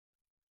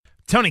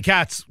Tony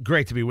Katz,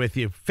 great to be with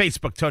you.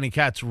 Facebook, Tony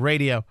Katz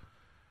Radio.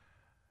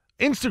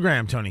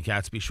 Instagram, Tony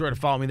Katz. Be sure to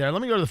follow me there.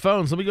 Let me go to the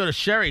phones. Let me go to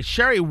Sherry.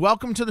 Sherry,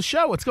 welcome to the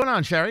show. What's going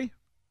on, Sherry?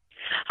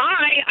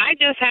 Hi. I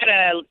just had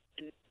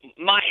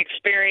my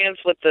experience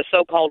with the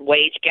so-called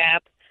wage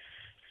gap.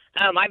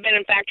 I've been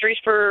in factories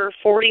for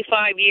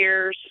 45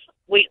 years.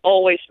 We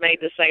always made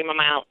the same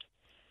amount.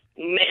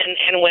 Men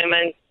and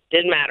women,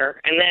 didn't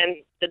matter. And then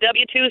the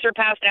W-2s are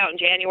passed out in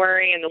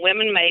January, and the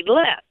women made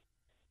less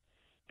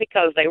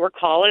because they were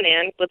calling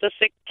in with a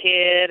sick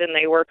kid, and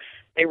they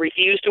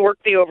refused to work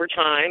the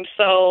overtime.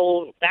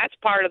 So that's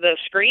part of the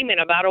screaming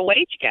about a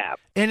wage gap.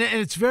 And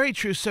it's very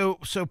true. So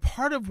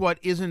part of what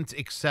isn't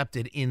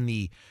accepted in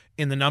the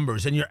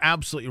numbers, and you're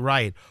absolutely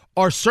right,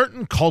 are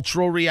certain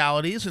cultural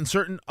realities and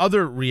certain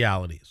other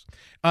realities.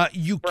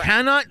 You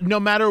cannot, no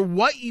matter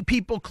what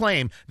people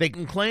claim, they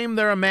can claim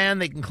they're a man,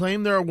 they can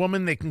claim they're a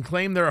woman, they can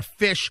claim they're a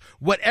fish,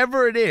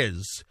 whatever it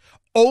is,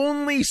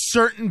 only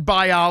certain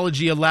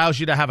biology allows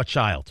you to have a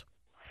child.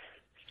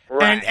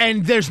 Right.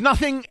 And there's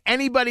nothing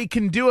anybody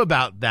can do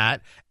about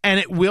that, and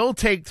it will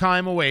take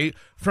time away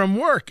from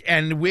work,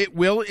 and it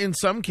will, in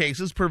some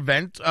cases,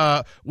 prevent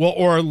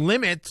or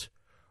limit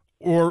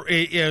or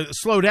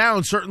slow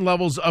down certain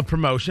levels of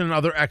promotion and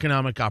other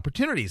economic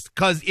opportunities.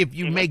 Because if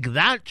you make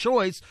that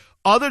choice,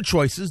 other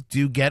choices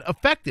do get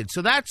affected.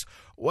 So that's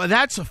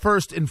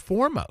first and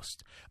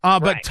foremost.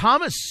 But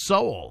Thomas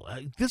Sowell,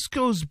 this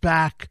goes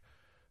back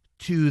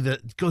to the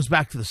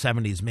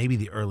 70s, maybe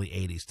the early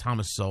 80s.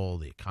 Thomas Sowell,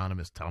 the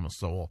economist Thomas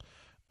Sowell,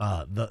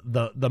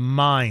 the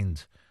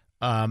mind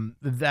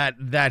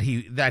that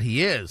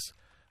he is,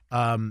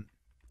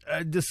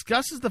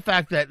 discusses the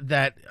fact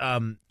that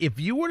if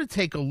you were to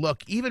take a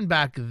look even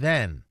back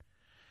then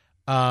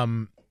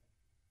at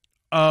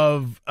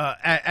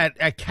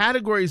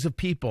categories of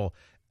people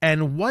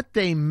and what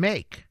they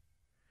make,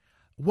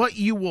 what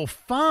you will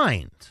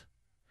find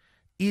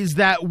is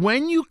that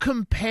when you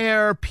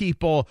compare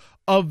people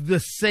of the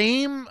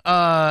same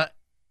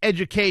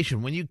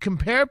education, when you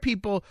compare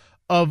people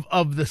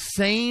of the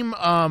same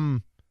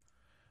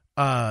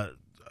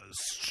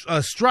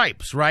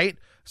stripes, right?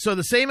 So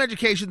the same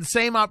education, the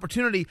same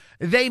opportunity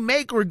they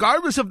make,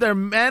 regardless of their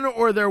men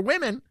or their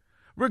women,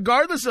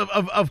 regardless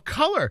of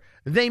color,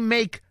 they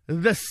make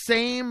the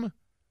same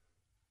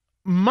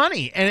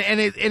money.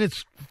 And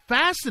it's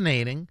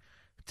fascinating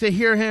to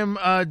hear him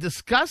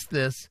discuss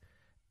this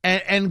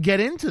and get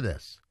into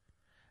this.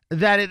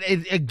 That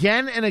it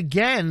again and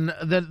again,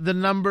 the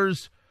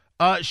numbers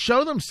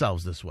show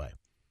themselves this way.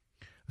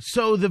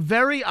 So the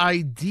very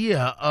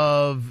idea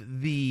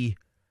of the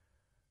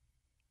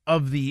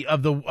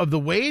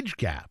wage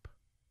gap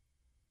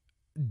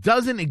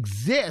doesn't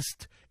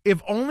exist,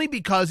 if only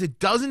because it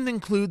doesn't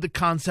include the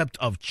concept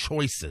of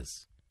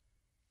choices.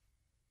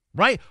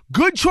 Right?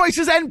 Good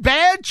choices and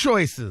bad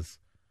choices.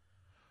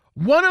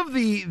 One of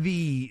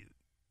the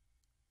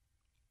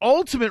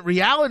ultimate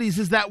realities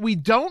is that we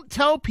don't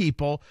tell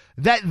people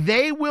that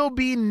they will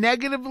be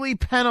negatively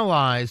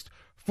penalized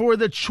for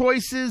the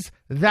choices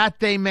that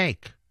they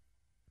make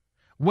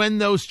when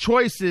those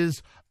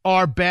choices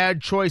are bad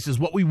choices.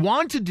 What we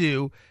want to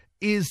do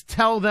is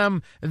tell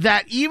them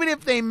that even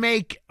if they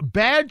make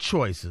bad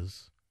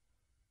choices,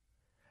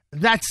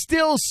 that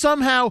still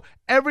somehow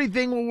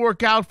everything will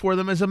work out for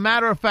them. As a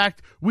matter of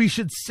fact, we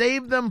should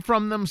save them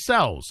from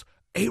themselves.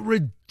 A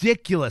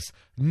ridiculous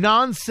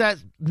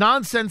nonsense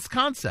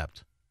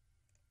concept.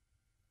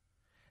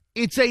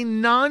 It's a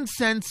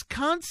nonsense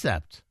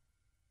concept.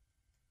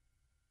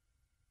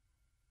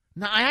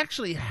 Now, I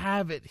actually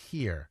have it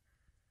here.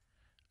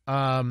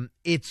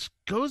 It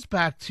goes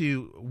back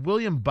to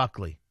William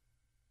Buckley,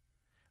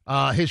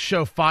 his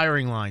show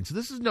Firing Line. So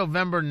this is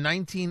November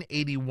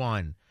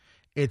 1981.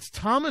 It's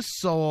Thomas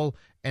Sowell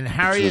and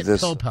Harriet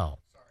Pilpel.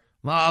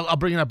 I'll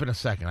bring it up in a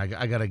second.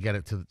 I got to get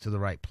it to the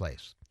right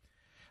place.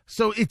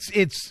 So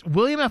it's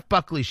William F.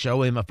 Buckley's show.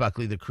 William F.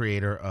 Buckley, the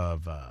creator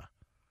of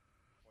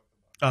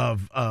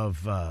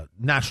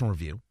National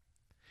Review.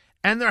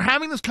 And they're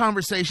having this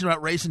conversation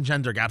about race and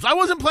gender gaps. I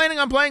wasn't planning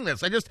on playing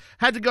this. I just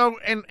had to go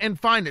and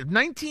find it.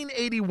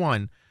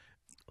 1981.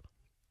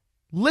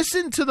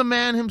 Listen to the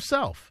man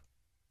himself.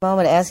 I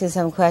want to ask you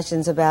some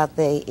questions about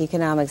the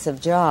economics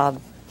of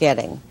job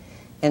getting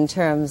in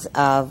terms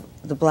of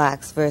the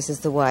blacks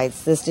versus the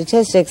whites. The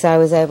statistics I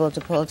was able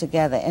to pull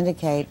together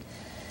indicate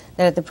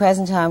that at the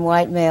present time,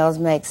 white males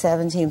make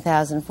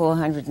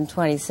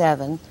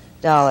 $17,427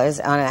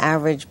 on an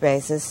average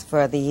basis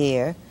for the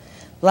year.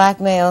 Black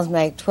males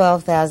make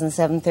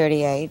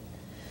 $12,738.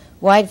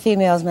 White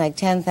females make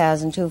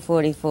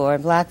 $10,244,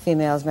 and black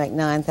females make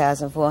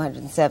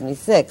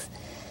 $9,476.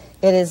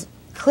 It is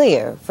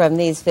clear from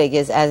these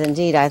figures, as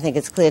indeed I think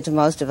it's clear to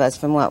most of us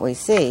from what we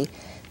see,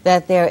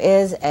 that there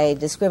is a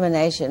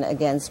discrimination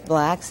against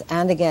blacks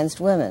and against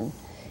women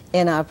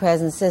in our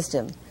present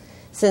system.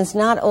 Since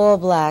not all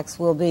blacks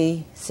will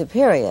be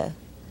superior,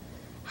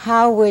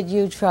 how would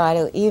you try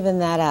to even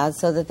that out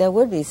so that there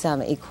would be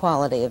some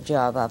equality of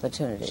job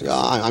opportunities?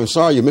 I'm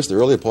sorry you missed the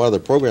earlier part of the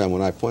program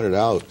when I pointed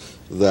out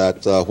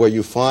that where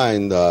you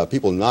find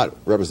people not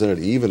represented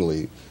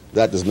evenly,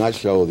 that does not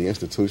show the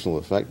institutional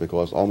effect,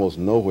 because almost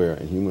nowhere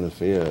in human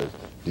affairs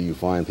do you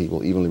find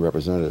people evenly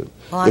represented.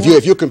 Well,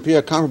 if you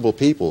compare comparable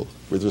people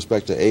with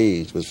respect to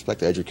age, with respect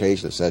to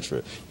education,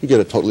 etc., you get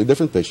a totally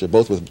different picture,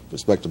 both with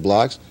respect to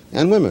blacks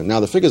and women. Now,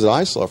 the figures that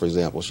I saw, for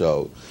example,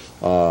 show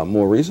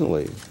more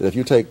recently that if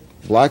you take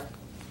black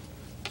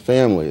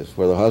families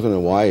where the husband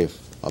and wife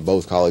are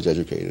both college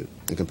educated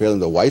and compare them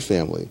to a white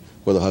family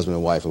where the husband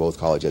and wife are both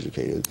college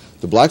educated,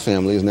 the black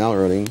family is now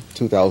earning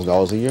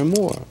 $2,000 a year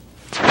more.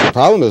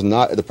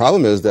 The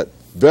problem is that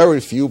very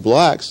few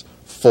blacks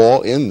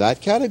fall in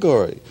that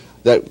category.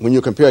 That when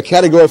you compare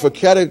category for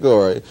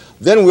category,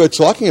 then we're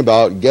talking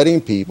about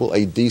getting people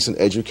a decent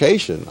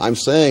education. I'm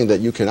saying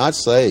that you cannot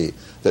say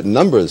that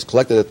numbers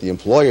collected at the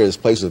employer's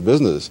place of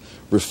business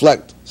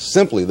reflect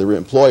simply the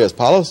employer's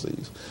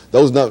policies.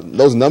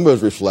 Those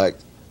numbers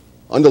reflect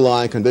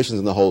underlying conditions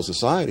in the whole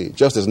society,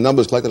 just as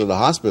numbers collected at a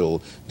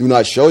hospital do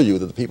not show you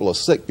that the people are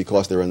sick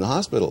because they're in the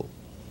hospital.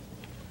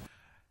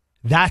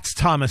 That's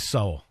Thomas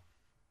Sowell.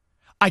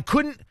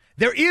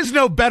 There is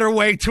no better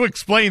way to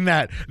explain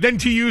that than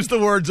to use the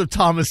words of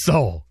Thomas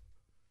Sowell.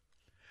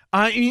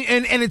 And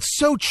it's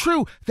so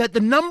true that the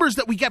numbers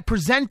that we get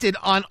presented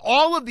on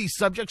all of these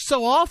subjects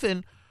so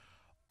often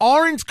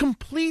aren't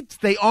complete.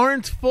 They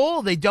aren't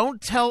full. They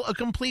don't tell a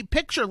complete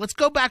picture. Let's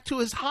go back to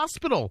his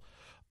hospital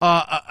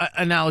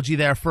analogy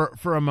there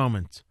for a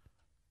moment.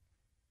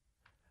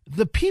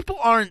 The people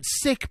aren't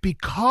sick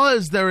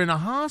because they're in a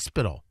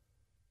hospital.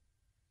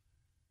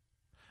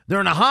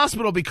 They're in a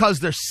hospital because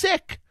they're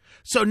sick.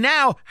 So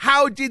now,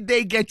 how did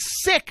they get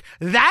sick?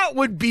 That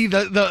would be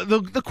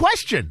the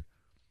question.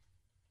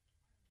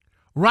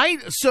 Right?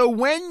 So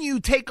when you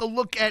take a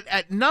look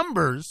at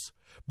numbers,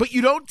 but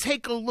you don't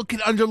take a look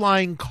at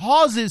underlying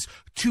causes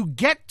to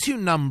get to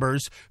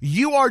numbers,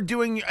 you are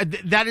doing,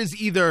 that is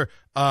either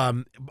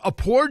a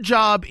poor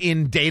job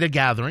in data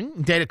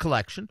gathering, data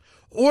collection,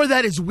 or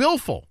that is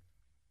willful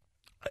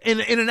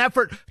in an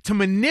effort to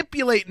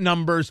manipulate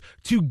numbers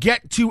to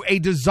get to a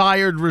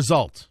desired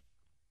result.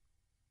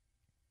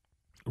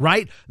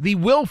 Right? The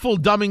willful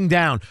dumbing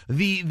down,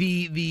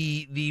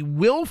 the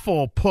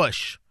willful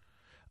push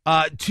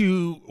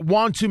to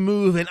want to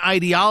move an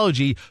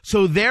ideology,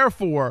 so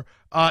therefore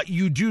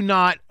you do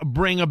not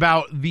bring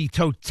about the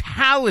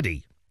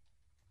totality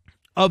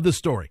of the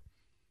story.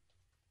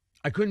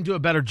 I couldn't do a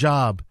better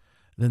job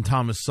than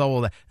Thomas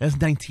Sowell. That's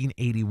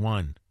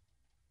 1981.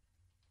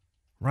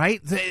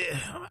 Right?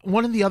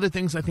 One of the other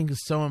things I think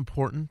is so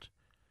important,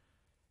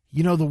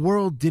 the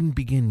world didn't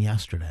begin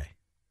yesterday.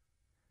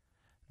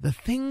 The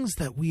things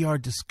that we are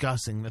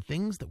discussing, the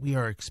things that we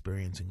are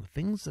experiencing, the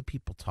things that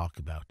people talk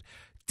about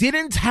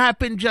didn't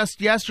happen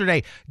just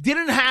yesterday.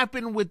 Didn't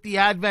happen with the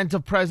advent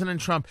of President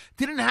Trump.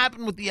 Didn't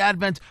happen with the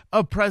advent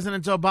of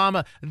President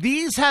Obama.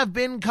 These have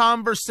been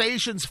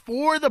conversations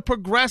for the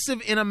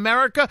progressive in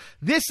America.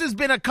 This has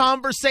been a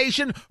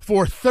conversation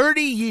for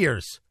 30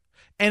 years.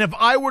 And if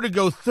I were to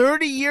go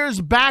 30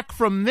 years back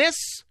from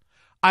this,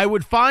 I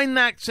would find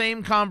that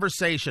same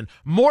conversation.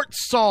 Mort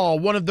Saul,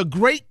 one of the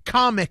great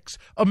comics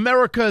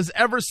America has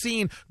ever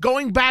seen,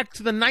 going back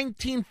to the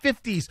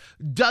 1950s,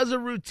 does a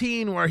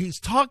routine where he's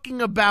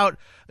talking about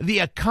the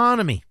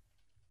economy.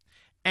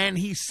 And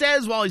he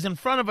says while he's in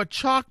front of a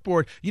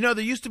chalkboard, there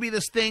used to be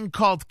this thing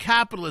called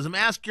capitalism.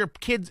 Ask your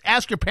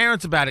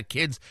parents about it,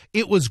 kids.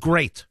 It was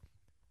great.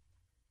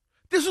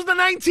 This was the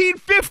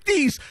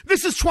 1950s.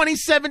 This is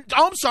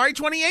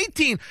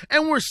 2018.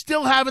 And we're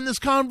still having this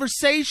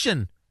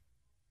conversation.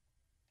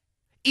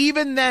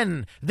 Even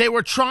then, they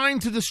were trying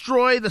to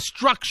destroy the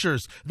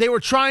structures. They were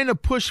trying to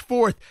push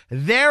forth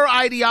their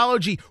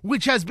ideology,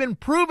 which has been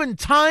proven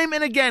time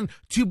and again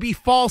to be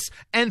false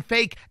and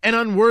fake and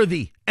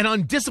unworthy and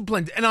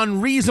undisciplined and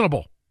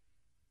unreasonable.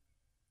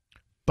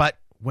 But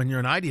when you're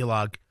an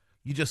ideologue,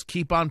 you just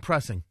keep on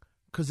pressing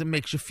because it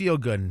makes you feel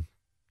good.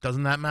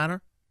 Doesn't that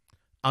matter?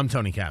 I'm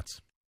Tony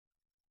Katz.